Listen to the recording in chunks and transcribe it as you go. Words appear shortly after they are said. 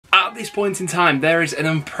At this point in time, there is an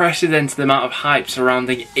unprecedented amount of hype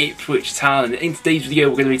surrounding Ipswich Town, and in today's video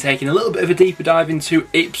we're going to be taking a little bit of a deeper dive into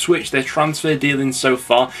Ipswich, their transfer dealings so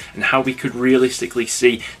far, and how we could realistically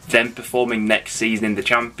see them performing next season in the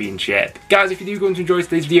Championship. Guys, if you do go on to enjoy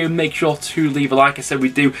today's video, make sure to leave a like. I said we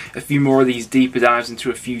do a few more of these deeper dives into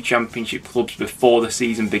a few Championship clubs before the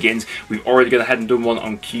season begins. We've already gone ahead and done one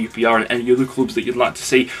on QPR, and any other clubs that you'd like to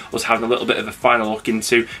see us having a little bit of a final look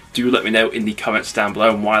into, do let me know in the comments down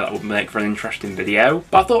below and why that would make for an interesting video.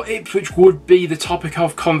 But I thought Ipswich would be the topic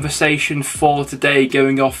of conversation for today,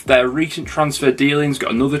 going off their recent transfer dealings.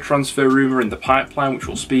 Got another transfer rumour in the pipeline which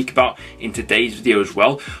we'll speak about in today's video as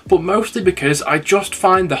well, but mostly because I just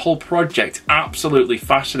find the whole project absolutely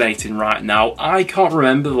fascinating right now. I can't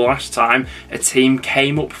remember the last time a team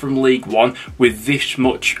came up from League One with this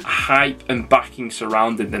much hype and backing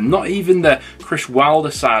surrounding them. Not even the Chris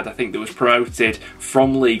Wilder side, I think, that was promoted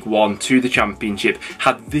from League One to the Championship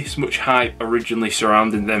had this much hype originally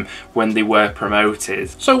surrounding them when they were promoted.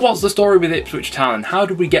 So what's the story with Ipswich Town and how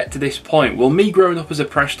did we get to this point? Well, me growing up as a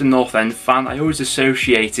Preston North End fan, I always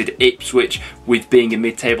associated Ipswich with being a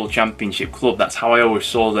mid-table Championship club. That's how I always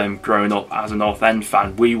saw them growing up as a North End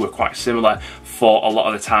fan. We were quite similar for a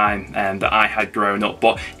lot of the time that I had grown up,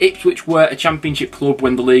 but Ipswich were a Championship club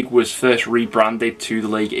when the league was first rebranded to the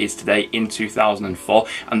league it is today in 2004,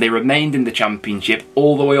 and they remained in the Championship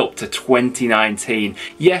all the way up to 2019.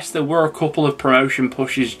 Yes, there were a couple of promotion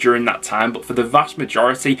pushes during that time, but for the vast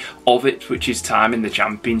majority of Ipswich's time in the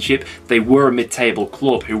Championship, they were a mid-table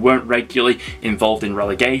club who weren't regularly involved in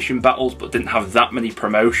relegation battles, but didn't have that many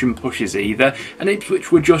promotion pushes either, and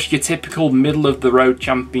Ipswich were just your typical middle-of-the-road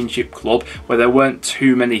Championship club where there weren't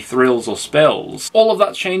too many thrills or spills. All of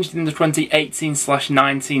that changed in the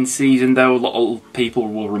 2018/19 season though. A lot of people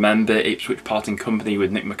will remember Ipswich parting company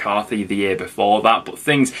with Nick McCarthy the year before that, but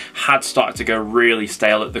things had started to go really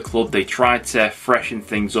stale at the club. They tried to freshen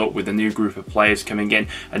things up with a new group of players coming in,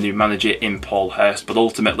 a new manager in Paul Hurst, but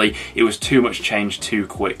ultimately it was too much change too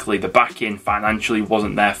quickly. The back-in financially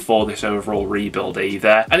wasn't there for this overall rebuild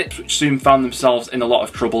either, and Ipswich soon found themselves in a lot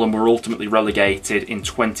of trouble and were ultimately relegated in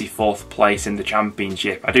 24th place in the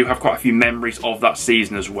Championship. I do have quite a few memories of that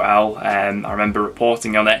season as well. I remember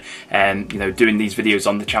reporting on it and doing these videos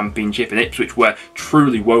on the Championship, and Ipswich were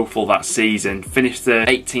truly woeful that season. Finished the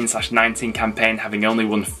 18/19 campaign having only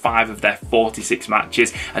won 5 of their 46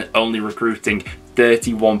 matches and only recruiting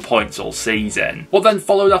 31 points all season. What then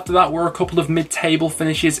followed after that were a couple of mid-table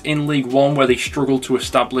finishes in League One where they struggled to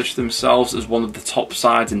establish themselves as one of the top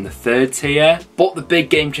sides in the 3rd tier. But the big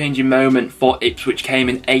game-changing moment for Ipswich came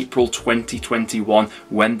in April 2021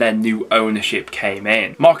 when their new ownership came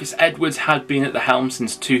in. Marcus Edwards had been at the helm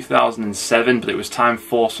since 2007, but it was time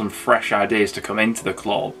for some fresh ideas to come into the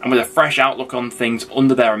club. And with a fresh outlook on things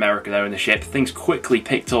under their American ownership, things quickly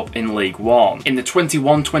picked up in League One. In the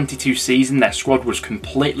 21/22 season, their squad was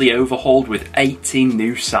completely overhauled with 18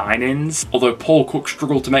 new signings, although Paul Cook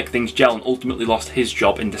struggled to make things gel and ultimately lost his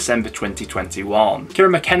job in December 2021.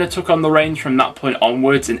 Kieran McKenna took on the reins from that point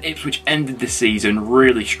onwards, and Ipswich ended the season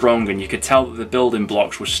really strong, and you could tell that the building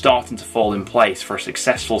blocks were starting to fall in place for a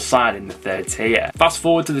successful side in the 3rd tier. Fast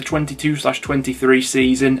forward to the 22/23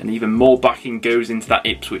 season, and even more backing goes into that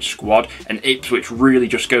Ipswich squad, and Ipswich really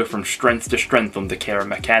just go from strength to strength under Kieran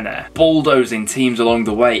McKenna. Bulldozing teams along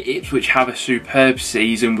the way, Ipswich have a superb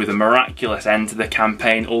season with a miraculous end to the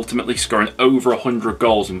campaign, ultimately scoring over 100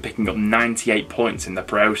 goals and picking up 98 points in the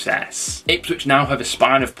process. Ipswich now have a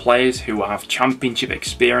spine of players who have Championship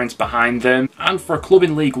experience behind them, and for a club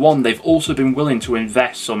in League One they've also been willing to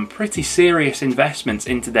invest some pretty serious investments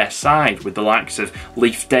into their side, with the likes of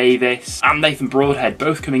Leif Davis and Nathan Broadhead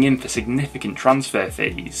both coming in for significant transfer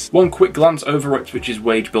fees. One quick glance over Ipswich's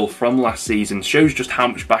wage bill from last season shows just how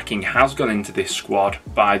much backing has gone into this squad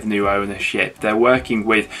by the new ownership. They're working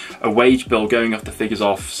with a wage bill going off the figures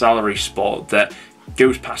off Salary Spot that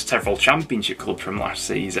goes past several Championship clubs from last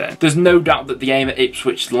season. There's no doubt that the aim at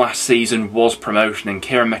Ipswich last season was promotion, and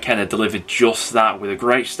Kieran McKenna delivered just that with a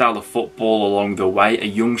great style of football along the way, a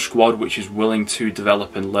young squad which is willing to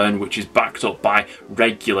develop and learn, which is backed up by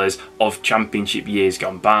regulars of Championship years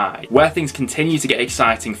gone by. Where things continue to get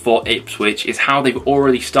exciting for Ipswich is how they've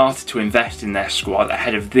already started to invest in their squad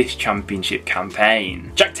ahead of this Championship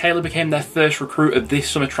campaign. Jack Taylor became their first recruit of this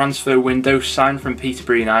summer transfer window, signed from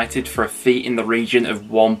Peterborough United for a fee in the region margin of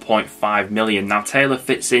 1.5 million. Now Taylor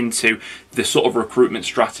fits into the sort of recruitment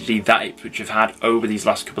strategy that Ipswich have had over these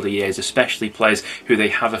last couple of years, especially players who they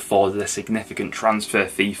have afforded a significant transfer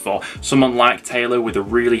fee for. Someone like Taylor with a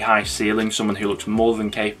really high ceiling, someone who looks more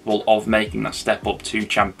than capable of making that step up to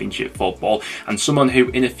Championship football, and someone who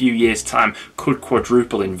in a few years' time could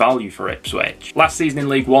quadruple in value for Ipswich. Last season in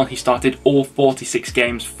League One, he started all 46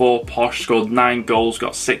 games for Posh, scored 9 goals,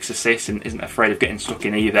 got 6 assists, and isn't afraid of getting stuck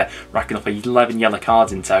in either, racking up 11 yellow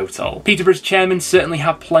cards in total. Peterborough's chairman certainly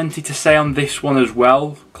had plenty to say on this one as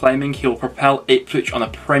well, claiming he'll propel Ipswich on a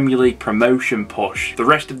Premier League promotion push. The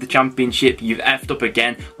rest of the Championship, you've effed up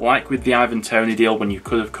again, like with the Ivan Toney deal when you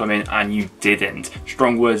could have come in and you didn't.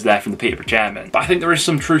 Strong words there from the Peterborough chairman. But I think there is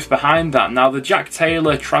some truth behind that. Now, the Jack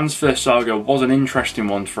Taylor transfer saga was an interesting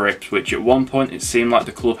one for Ipswich. At one point, it seemed like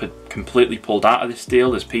the club had completely pulled out of this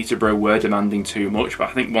deal as Peterborough were demanding too much, but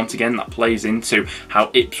I think once again that plays into how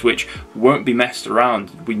Ipswich won't be messed around.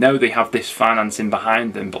 We know they have this financing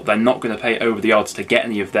behind them, but they're not going to pay over the odds to get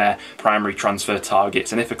any of their primary transfer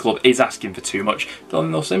targets, and if a club is asking for too much,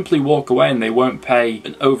 then they'll simply walk away and they won't pay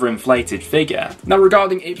an overinflated figure. Now,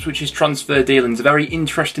 regarding Ipswich's transfer dealings, a very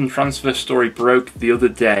interesting transfer story broke the other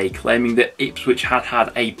day, claiming that Ipswich had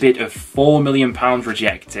had a bid of £4 million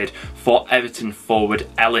rejected for Everton forward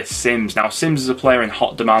Ellis Sims. Now, Sims is a player in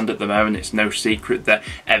hot demand at the moment. It's no secret that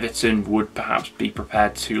Everton would perhaps be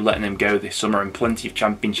prepared to letting him go this summer, and plenty of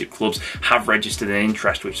Championship clubs have registered an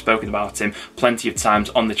interest. We've spoken about him plenty of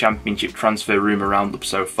times on the Championship transfer rumour roundup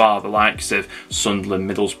so far. The likes of Sunderland,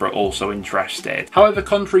 Middlesbrough also interested. However,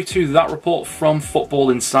 contrary to that report from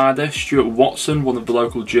Football Insider, Stuart Watson, one of the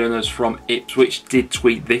local journalists from Ipswich, did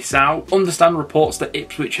tweet this out. Understand reports that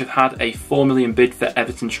Ipswich have had a £4 million bid for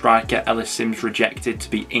Everton striker Ellis Sims rejected to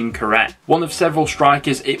be incorrect. One of several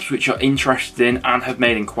strikers Ipswich are interested in and have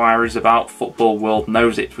made inquiries about. Football World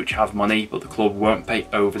knows Ipswich have money, but the club won't pay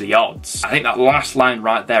over the odds. I think that last line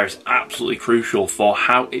right there is absolutely crucial for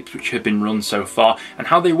how Ipswich have been run so far and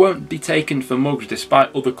how they won't be taken for mugs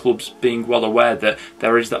despite other clubs being well aware that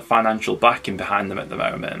there is that financial backing behind them at the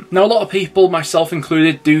moment. Now, a lot of people, myself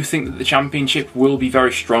included, do think that the Championship will be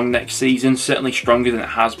very strong next season, certainly stronger than it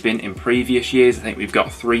has been in previous years. I think we've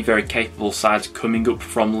got 3 very capable sides coming up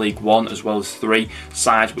from League One, as well as 3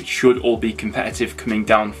 sides which should all be competitive coming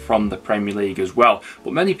down from the Premier League as well.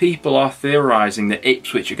 But many people are theorising that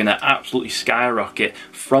Ipswich are going to absolutely skyrocket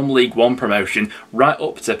from League One promotion right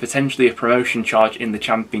up to potentially a promotion charge in the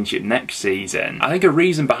Championship next season. I think a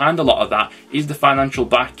reason behind a lot of that is the financial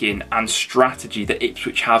backing and strategy that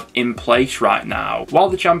Ipswich have in place right now. While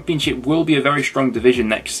the Championship will be a very strong division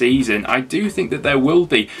next season, I do think that there will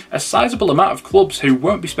be a sizable amount of clubs who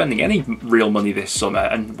won't be spending any real money this summer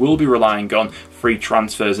and will be relying on free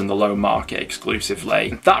transfers in the loan market exclusively.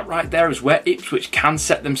 And that right there is where Ipswich can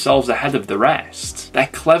set themselves ahead of the rest. Their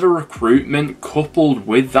clever recruitment coupled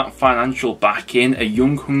with that financial backing, a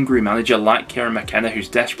young hungry manager like Kieran McKenna who's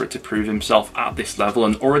desperate to prove himself at this level,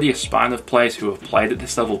 and already a spine of players who have played at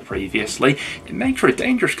this level previously, it makes for a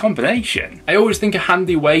dangerous combination. I always think a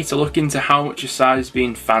handy way to look into how much a side is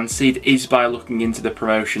being fancied is by looking into the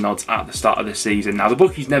promotion odds at the start of the season. Now, the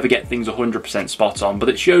bookies never get things 100% spot on, but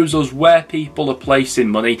it shows us where people are placing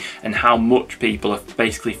money and how much people are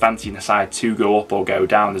basically fancying a side to go up or go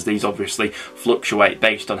down, as these obviously fluctuate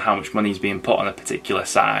based on how much money is being put on a particular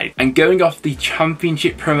side. And going off the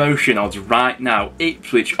Championship promotion odds right now,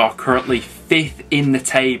 Ipswich are currently 5th in the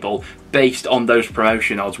table based on those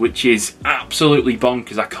promotion odds, which is absolutely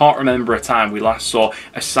bonkers. I can't remember a time we last saw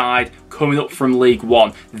a side coming up from League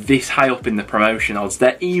One this high up in the promotion odds.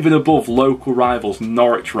 They're even above local rivals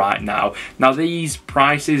Norwich right now. Now, these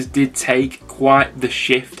prices did take quite the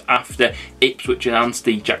shift after Ipswich announced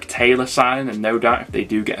the Jack Taylor signing, and no doubt if they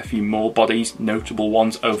do get a few more bodies, notable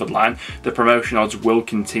ones, over the line, the promotion odds will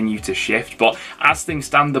continue to shift. But as things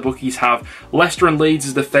stand, the bookies have Leicester and Leeds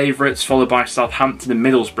as the favourites, followed by Southampton and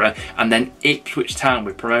Middlesbrough, and then Ipswich Town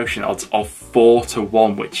with promotion odds of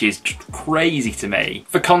 4-1, which is just crazy to me.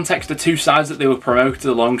 For context, the 2 sides that they were promoted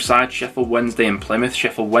alongside, Sheffield Wednesday and Plymouth.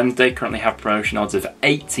 Sheffield Wednesday currently have promotion odds of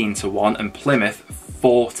 18-1 and Plymouth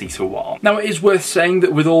 40-1. Now, it is worth saying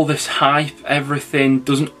that with all this hype, everything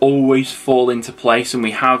doesn't always fall into place, and we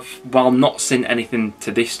have, while not seen anything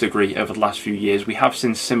to this degree over the last few years, we have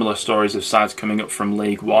seen similar stories of sides coming up from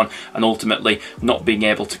League One and ultimately not being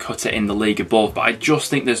able to cut it in the league above. But I just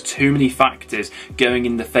think there's too many factors going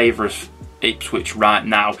in the favour of Ipswich right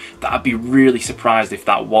now that I'd be really surprised if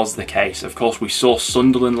that was the case. Of course, we saw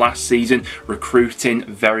Sunderland last season recruiting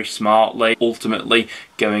very smartly, ultimately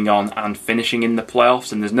going on and finishing in the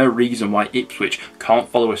playoffs, and there's no reason why Ipswich can't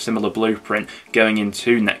follow a similar blueprint going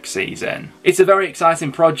into next season. It's a very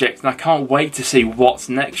exciting project and I can't wait to see what's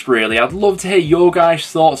next really. I'd love to hear your guys'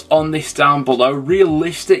 thoughts on this down below.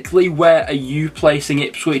 Realistically, where are you placing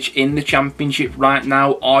Ipswich in the Championship right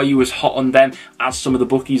now? Are you as hot on them as some of the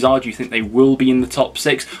bookies are? Do you think they will be in the top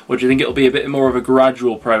 6, or do you think it'll be a bit more of a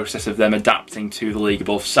gradual process of them adapting to the league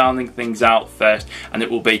above, sounding things out first, and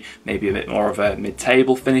it will be maybe a bit more of a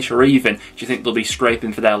mid-table finish, or even do you think they'll be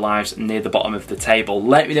scraping for their lives near the bottom of the table?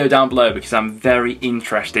 Let me know down below because I'm very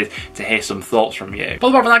interested to hear some thoughts from you. But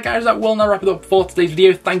apart from that, guys, that will now wrap it up for today's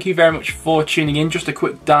video. Thank you very much for tuning in. Just a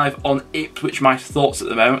quick dive on Ipswich, my thoughts at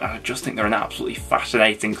the moment. I just think they're an absolutely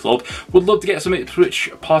fascinating club. Would love to get some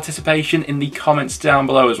Ipswich participation in the comments down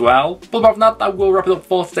below as well. But apart from that, that will wrap it up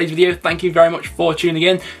for today's video. Thank you very much for tuning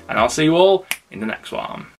in, and I'll see you all in the next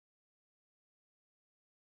one.